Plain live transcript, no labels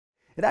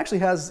it actually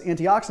has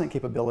antioxidant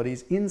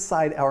capabilities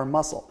inside our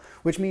muscle,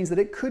 which means that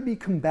it could be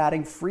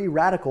combating free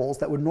radicals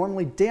that would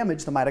normally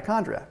damage the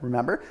mitochondria.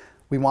 Remember,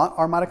 we want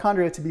our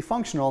mitochondria to be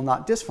functional,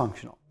 not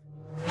dysfunctional.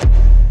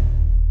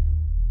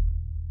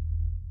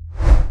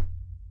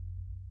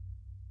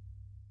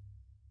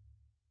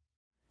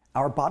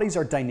 Our bodies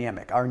are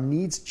dynamic. Our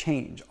needs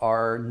change.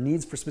 Our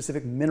needs for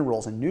specific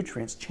minerals and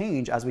nutrients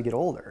change as we get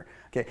older.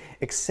 Okay?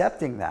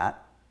 Accepting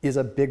that is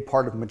a big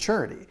part of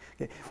maturity.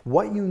 Okay?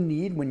 What you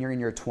need when you're in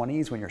your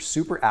 20s, when you're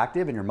super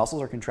active and your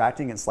muscles are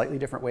contracting in slightly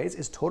different ways,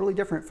 is totally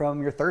different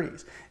from your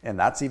 30s. And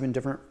that's even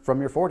different from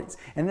your 40s.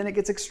 And then it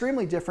gets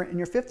extremely different in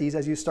your 50s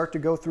as you start to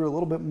go through a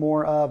little bit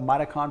more of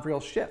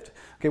mitochondrial shift.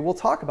 Okay, we'll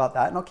talk about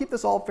that, and I'll keep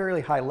this all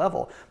fairly high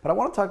level, but I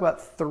want to talk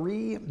about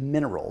 3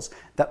 minerals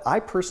that I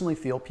personally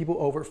feel people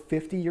over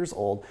 50 years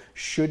old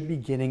should be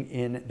getting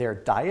in their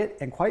diet,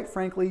 and quite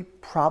frankly,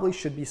 probably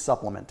should be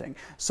supplementing.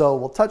 So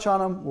we'll touch on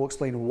them, we'll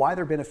explain why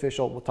they're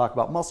beneficial, we'll talk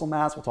about muscle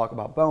mass, we'll talk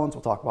about bones,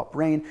 we'll talk about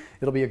brain.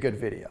 It'll be a good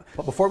video.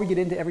 But before we get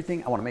into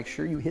everything, I want to make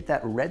sure you hit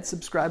that red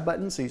subscribe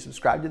button so you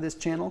subscribe to this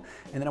channel,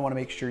 and then I want to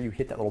make sure you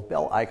hit that little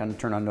bell icon to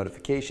turn on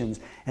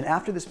notifications. And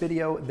after this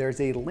video, there's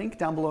a link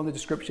down below in the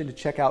description to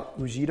check out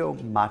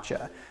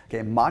matcha.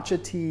 Okay,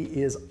 matcha tea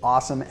is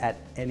awesome at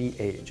any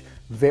age.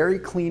 Very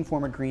clean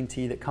form of green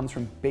tea that comes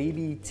from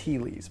baby tea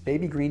leaves,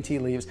 baby green tea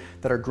leaves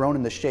that are grown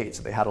in the shade.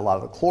 So they had a lot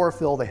of the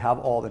chlorophyll, they have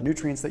all the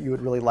nutrients that you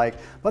would really like,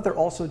 but they're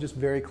also just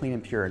very clean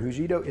and pure. And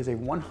Hujido is a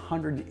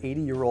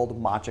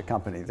 180-year-old matcha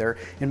company. They're,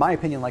 in my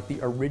opinion, like the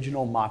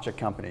original matcha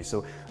company.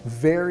 So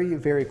very,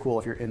 very cool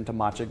if you're into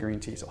matcha green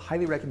tea. So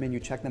highly recommend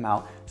you check them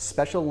out.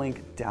 Special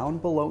link down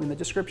below in the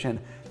description.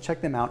 Check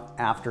them out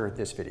after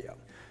this video.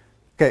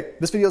 Okay,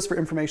 this video is for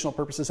informational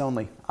purposes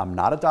only. I'm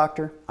not a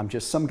doctor. I'm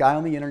just some guy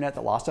on the internet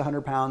that lost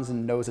 100 pounds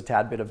and knows a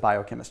tad bit of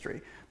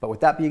biochemistry. But with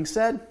that being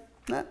said,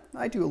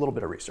 I do a little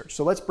bit of research.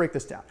 So let's break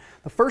this down.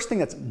 The first thing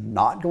that's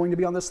not going to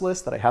be on this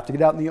list that I have to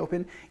get out in the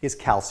open is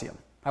calcium.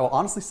 I will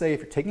honestly say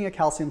if you're taking a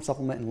calcium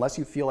supplement, unless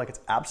you feel like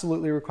it's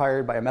absolutely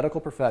required by a medical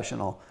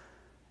professional,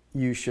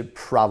 you should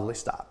probably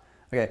stop.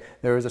 Okay,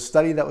 there was a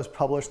study that was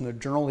published in the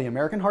Journal of the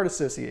American Heart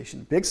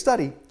Association. Big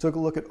study, took a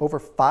look at over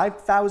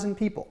 5,000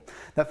 people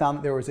that found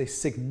that there was a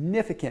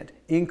significant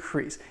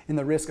increase in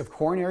the risk of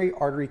coronary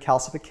artery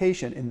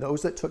calcification in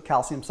those that took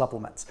calcium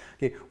supplements.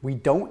 Okay, we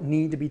don't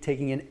need to be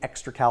taking in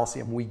extra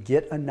calcium. We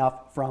get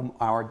enough from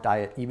our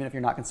diet, even if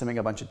you're not consuming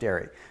a bunch of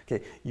dairy.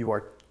 Okay, you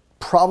are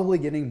probably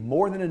getting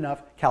more than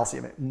enough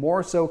calcium. It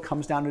more so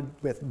comes down to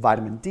with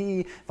vitamin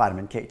D,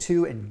 vitamin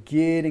K2, and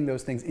getting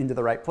those things into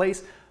the right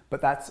place. But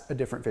that's a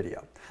different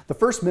video. The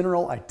first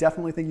mineral I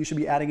definitely think you should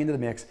be adding into the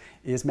mix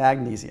is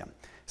magnesium.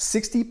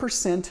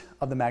 60%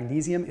 of the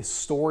magnesium is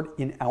stored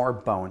in our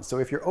bones. So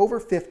if you're over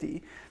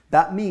 50,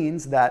 that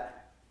means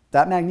that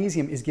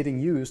magnesium is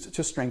getting used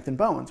to strengthen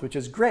bones, which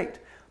is great.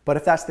 But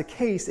if that's the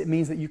case, it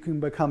means that you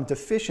can become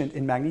deficient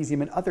in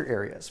magnesium in other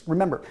areas.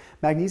 Remember,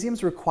 magnesium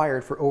is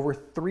required for over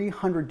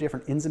 300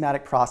 different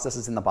enzymatic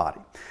processes in the body.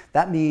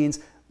 That means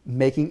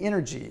making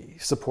energy,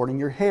 supporting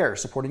your hair,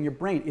 supporting your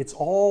brain. It's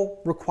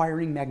all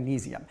requiring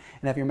magnesium.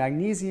 And if your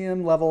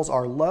magnesium levels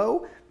are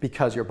low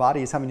because your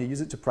body is having to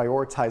use it to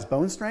prioritize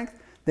bone strength,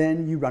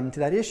 then you run into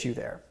that issue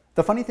there.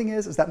 The funny thing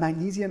is that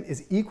magnesium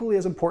is equally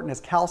as important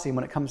as calcium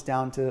when it comes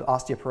down to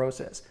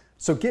osteoporosis.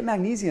 So get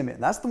magnesium in.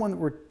 That's the one that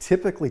we're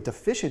typically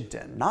deficient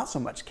in, not so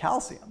much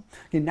calcium.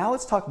 Okay, now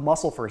let's talk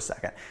muscle for a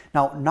second.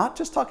 Now, not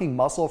just talking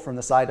muscle from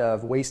the side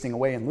of wasting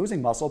away and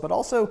losing muscle, but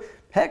also,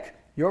 heck,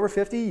 you're over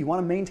 50, you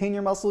want to maintain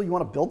your muscle, you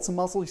want to build some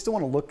muscle, you still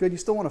want to look good, you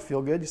still want to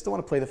feel good, you still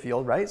want to play the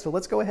field, right? So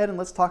let's go ahead and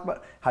let's talk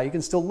about how you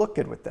can still look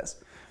good with this.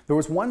 There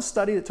was one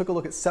study that took a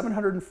look at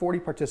 740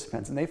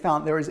 participants, and they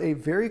found there is a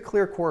very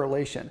clear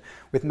correlation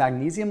with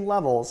magnesium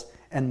levels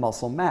and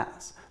muscle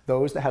mass.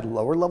 Those that had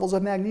lower levels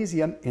of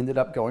magnesium ended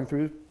up going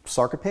through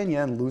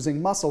sarcopenia and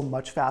losing muscle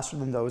much faster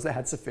than those that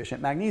had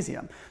sufficient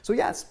magnesium. So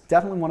yes,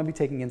 definitely want to be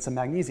taking in some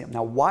magnesium.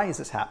 Now, why is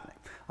this happening?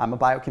 I'm a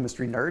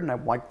biochemistry nerd and I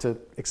like to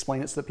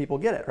explain it so that people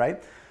get it,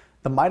 right?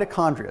 The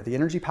mitochondria, the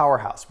energy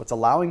powerhouse, what's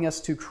allowing us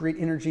to create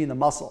energy in the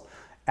muscle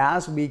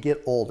as we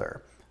get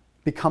older,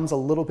 becomes a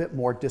little bit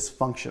more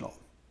dysfunctional.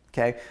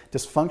 Okay?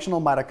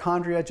 Dysfunctional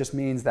mitochondria just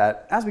means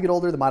that as we get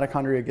older, the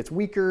mitochondria gets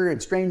weaker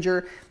and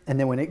stranger, and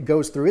then when it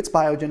goes through its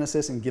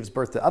biogenesis and gives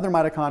birth to other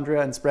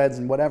mitochondria and spreads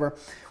and whatever,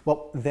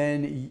 well,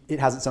 then it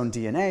has its own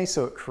DNA,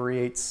 so it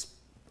creates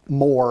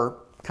more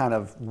kind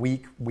of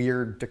weak,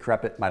 weird,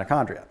 decrepit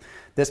mitochondria.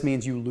 This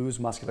means you lose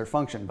muscular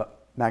function,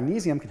 but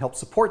magnesium can help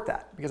support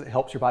that because it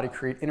helps your body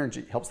create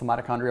energy, helps the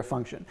mitochondria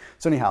function.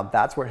 So anyhow,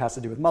 that's where it has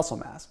to do with muscle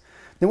mass.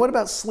 Then what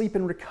about sleep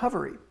and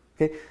recovery?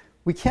 Okay,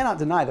 we cannot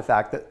deny the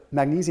fact that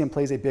magnesium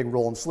plays a big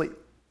role in sleep.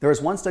 There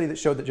was one study that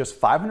showed that just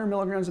 500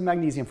 milligrams of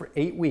magnesium for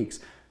 8 weeks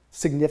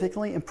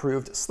significantly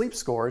improved sleep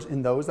scores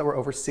in those that were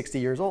over 60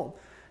 years old.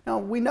 Now,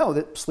 we know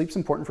that sleep's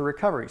important for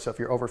recovery. So if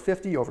you're over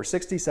 50, over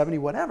 60, 70,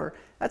 whatever,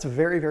 that's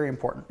very, very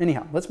important.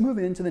 Anyhow, let's move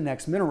into the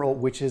next mineral,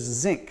 which is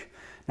zinc.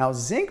 Now,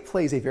 zinc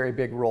plays a very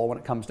big role when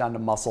it comes down to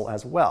muscle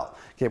as well.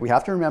 Okay, we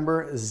have to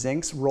remember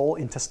zinc's role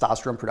in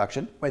testosterone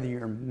production. Whether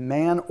you're a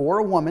man or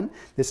a woman,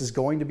 this is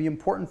going to be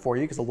important for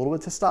you because a little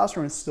bit of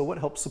testosterone is still what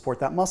helps support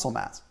that muscle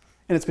mass.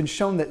 And it's been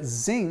shown that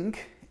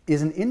zinc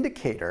is an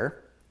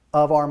indicator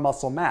of our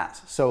muscle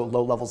mass. So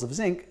low levels of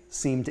zinc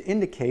seem to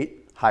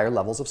indicate higher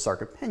levels of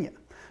sarcopenia.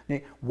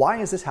 Okay, why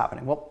is this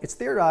happening? Well, it's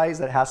theorized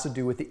that it has to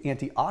do with the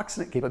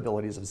antioxidant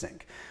capabilities of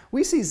zinc.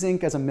 We see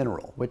zinc as a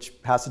mineral, which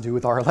has to do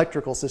with our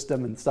electrical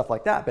system and stuff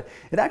like that, but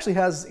it actually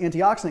has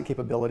antioxidant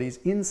capabilities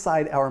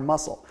inside our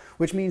muscle,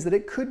 which means that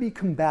it could be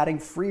combating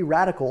free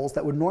radicals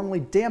that would normally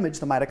damage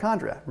the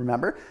mitochondria.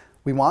 Remember,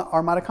 we want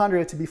our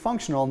mitochondria to be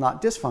functional,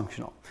 not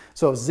dysfunctional.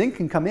 So if zinc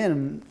can come in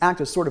and act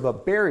as sort of a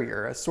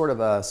barrier, as sort of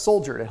a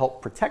soldier to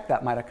help protect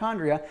that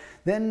mitochondria,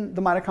 then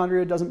the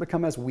mitochondria doesn't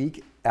become as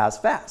weak as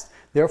fast,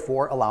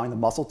 therefore allowing the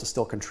muscle to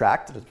still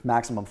contract at its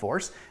maximum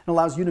force and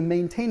allows you to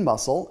maintain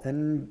muscle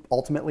and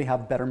ultimately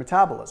have better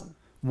metabolism.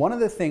 One of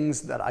the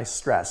things that I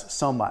stress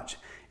so much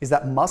is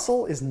that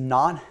muscle is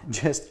not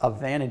just a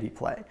vanity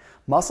play.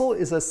 Muscle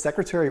is a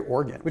secretory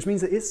organ, which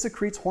means that it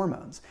secretes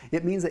hormones.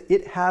 It means that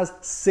it has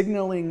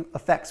signaling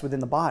effects within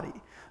the body.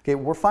 Okay,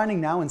 we're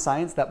finding now in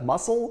science that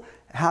muscle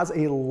has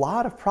a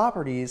lot of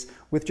properties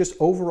with just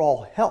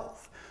overall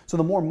health. So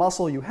the more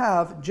muscle you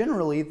have,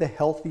 generally the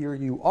healthier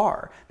you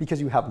are because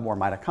you have more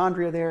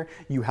mitochondria there,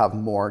 you have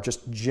more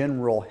just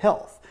general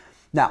health.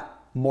 Now,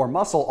 more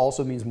muscle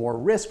also means more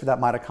risk for that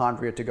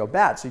mitochondria to go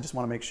bad, so you just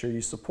want to make sure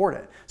you support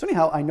it. So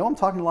anyhow, I know I'm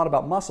talking a lot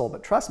about muscle,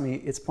 but trust me,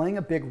 it's playing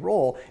a big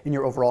role in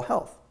your overall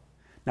health.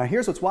 Now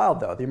here's what's wild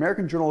though. The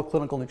American Journal of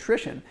Clinical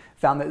Nutrition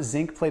found that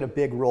zinc played a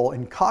big role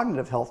in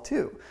cognitive health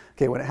too.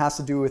 Okay, when it has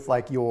to do with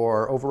like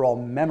your overall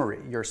memory,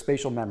 your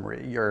spatial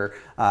memory, your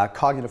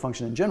cognitive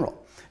function in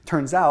general.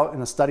 Turns out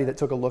in a study that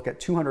took a look at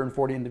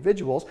 240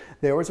 individuals,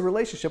 there was a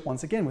relationship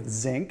once again with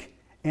zinc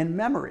and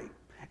memory.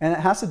 And it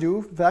has to do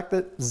with the fact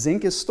that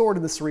zinc is stored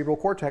in the cerebral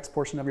cortex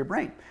portion of your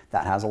brain.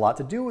 That has a lot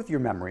to do with your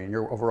memory and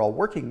your overall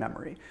working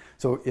memory.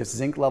 So if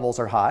zinc levels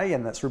are high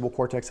and that cerebral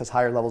cortex has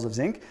higher levels of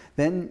zinc,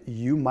 then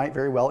you might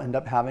very well end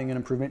up having an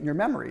improvement in your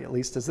memory, at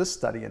least as this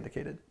study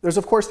indicated. There's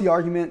of course the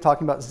argument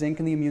talking about zinc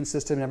and the immune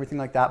system and everything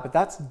like that, but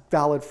that's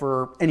valid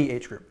for any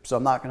age group. So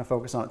I'm not going to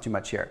focus on it too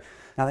much here.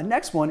 Now the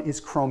next one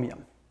is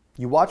chromium.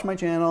 You watch my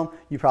channel,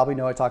 you probably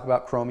know I talk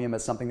about chromium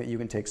as something that you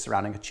can take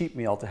surrounding a cheat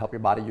meal to help your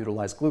body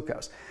utilize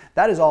glucose.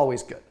 That is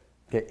always good.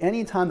 Okay,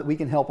 anytime that we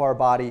can help our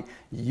body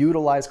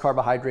utilize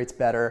carbohydrates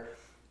better,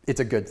 it's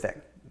a good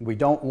thing. We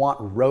don't want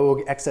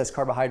rogue excess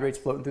carbohydrates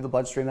floating through the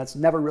bloodstream. That's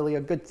never really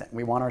a good thing.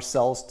 We want our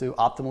cells to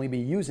optimally be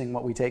using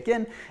what we take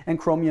in, and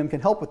chromium can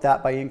help with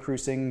that by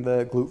increasing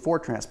the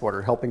GLUT4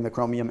 transporter, helping the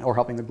chromium or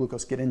helping the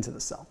glucose get into the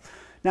cell.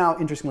 Now,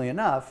 interestingly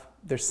enough,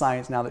 there's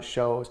science now that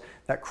shows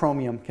that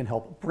chromium can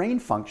help brain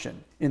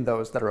function in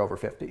those that are over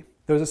 50.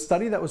 There was a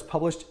study that was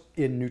published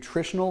in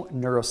Nutritional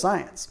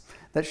Neuroscience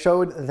that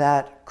showed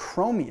that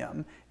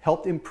chromium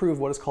helped improve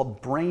what is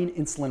called brain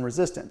insulin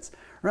resistance.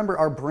 Remember,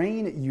 our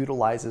brain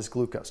utilizes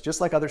glucose, just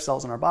like other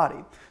cells in our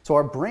body. So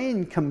our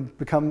brain can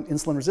become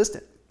insulin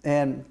resistant,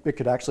 and it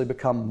could actually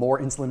become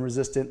more insulin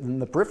resistant than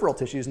the peripheral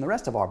tissues in the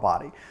rest of our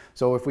body.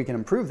 So if we can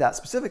improve that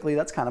specifically,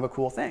 that's kind of a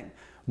cool thing.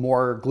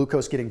 More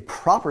glucose getting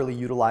properly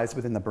utilized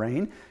within the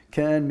brain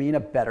can mean a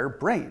better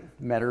brain,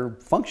 better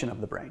function of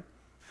the brain.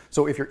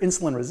 So if you're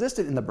insulin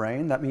resistant in the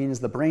brain, that means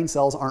the brain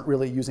cells aren't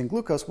really using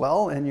glucose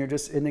well, and you're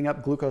just ending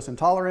up glucose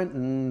intolerant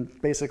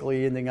and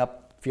basically ending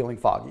up feeling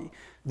foggy.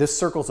 This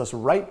circles us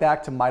right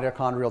back to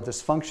mitochondrial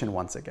dysfunction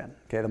once again.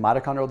 Okay, the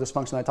mitochondrial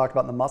dysfunction I talked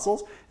about in the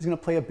muscles is going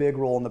to play a big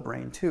role in the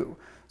brain too.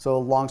 So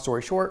long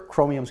story short,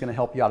 chromium is going to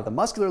help you out at the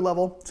muscular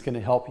level, it's going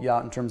to help you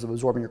out in terms of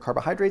absorbing your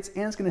carbohydrates,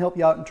 and it's going to help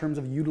you out in terms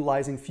of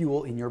utilizing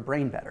fuel in your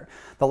brain better.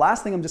 The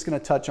last thing I'm just going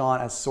to touch on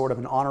as sort of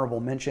an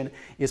honorable mention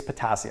is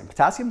potassium.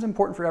 Potassium is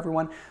important for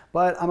everyone,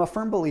 but I'm a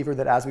firm believer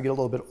that as we get a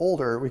little bit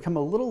older, we become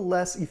a little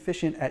less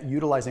efficient at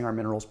utilizing our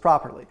minerals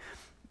properly.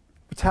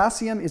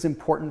 Potassium is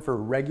important for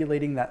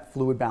regulating that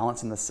fluid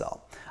balance in the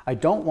cell. I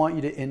don't want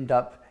you to end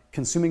up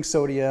consuming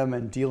sodium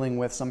and dealing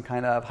with some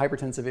kind of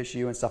hypertensive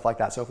issue and stuff like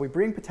that. So if we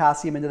bring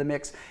potassium into the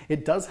mix,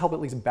 it does help at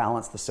least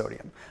balance the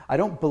sodium. I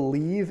don't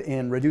believe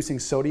in reducing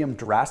sodium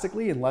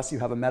drastically unless you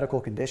have a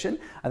medical condition.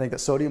 I think that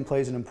sodium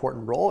plays an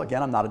important role.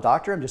 Again, I'm not a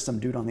doctor, I'm just some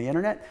dude on the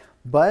internet.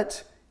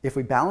 But if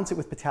we balance it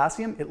with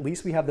potassium, at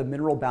least we have the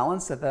mineral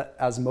balance, that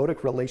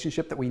osmotic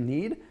relationship that we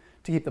need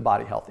to keep the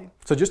body healthy.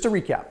 So just to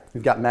recap,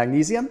 we've got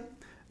magnesium,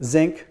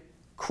 zinc,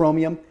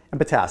 chromium, and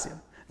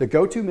potassium. The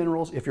go-to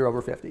minerals if you're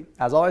over 50.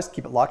 As always,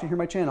 keep it locked in here on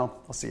my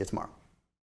channel. I'll see you tomorrow.